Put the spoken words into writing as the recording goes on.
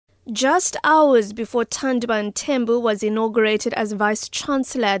Just hours before Thandwa Mthembu was inaugurated as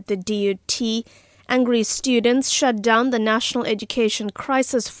Vice-Chancellor at the DUT, angry students shut down the National Education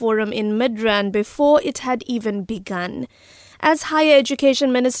Crisis Forum in Midrand before it had even begun. As Higher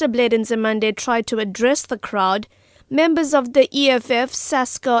Education Minister Blade Nzimande tried to address the crowd, members of the EFF,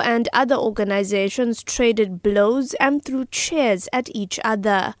 SASCO and other organizations traded blows and threw chairs at each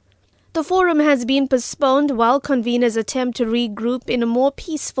other. The forum has been postponed while conveners attempt to regroup in a more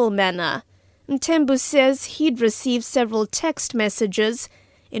peaceful manner. Mthembu says he'd received several text messages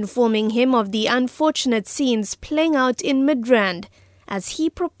informing him of the unfortunate scenes playing out in Midrand as he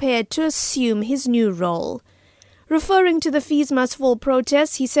prepared to assume his new role. Referring to the Fees Must Fall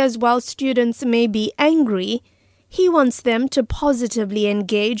protests, he says while students may be angry, he wants them to positively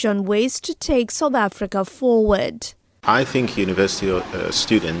engage on ways to take South Africa forward. I think university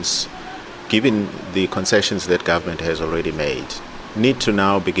students, given the concessions that government has already made, need to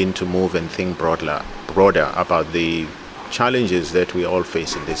now begin to move and think broader about the challenges that we all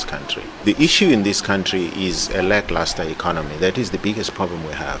face in this country. The issue in this country is a lackluster economy. That is the biggest problem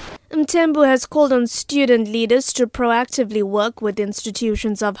we have. Mthembu has called on student leaders to proactively work with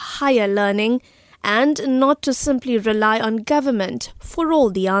institutions of higher learning and not to simply rely on government for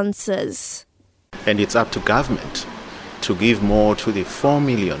all the answers. And it's up to government to give more to the 4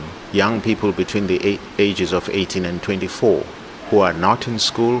 million young people between the ages of 18 and 24 who are not in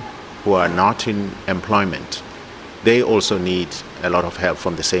school, who are not in employment. They also need a lot of help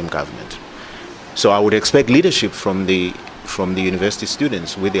from the same government. So I would expect leadership from the university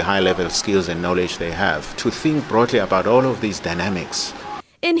students with the high-level skills and knowledge they have to think broadly about all of these dynamics.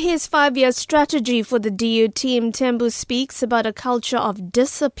 In his 5-year strategy for the DUT, Mthembu speaks about a culture of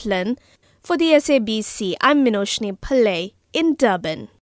discipline. For the SABC, I'm Minoshni Pillay in Durban.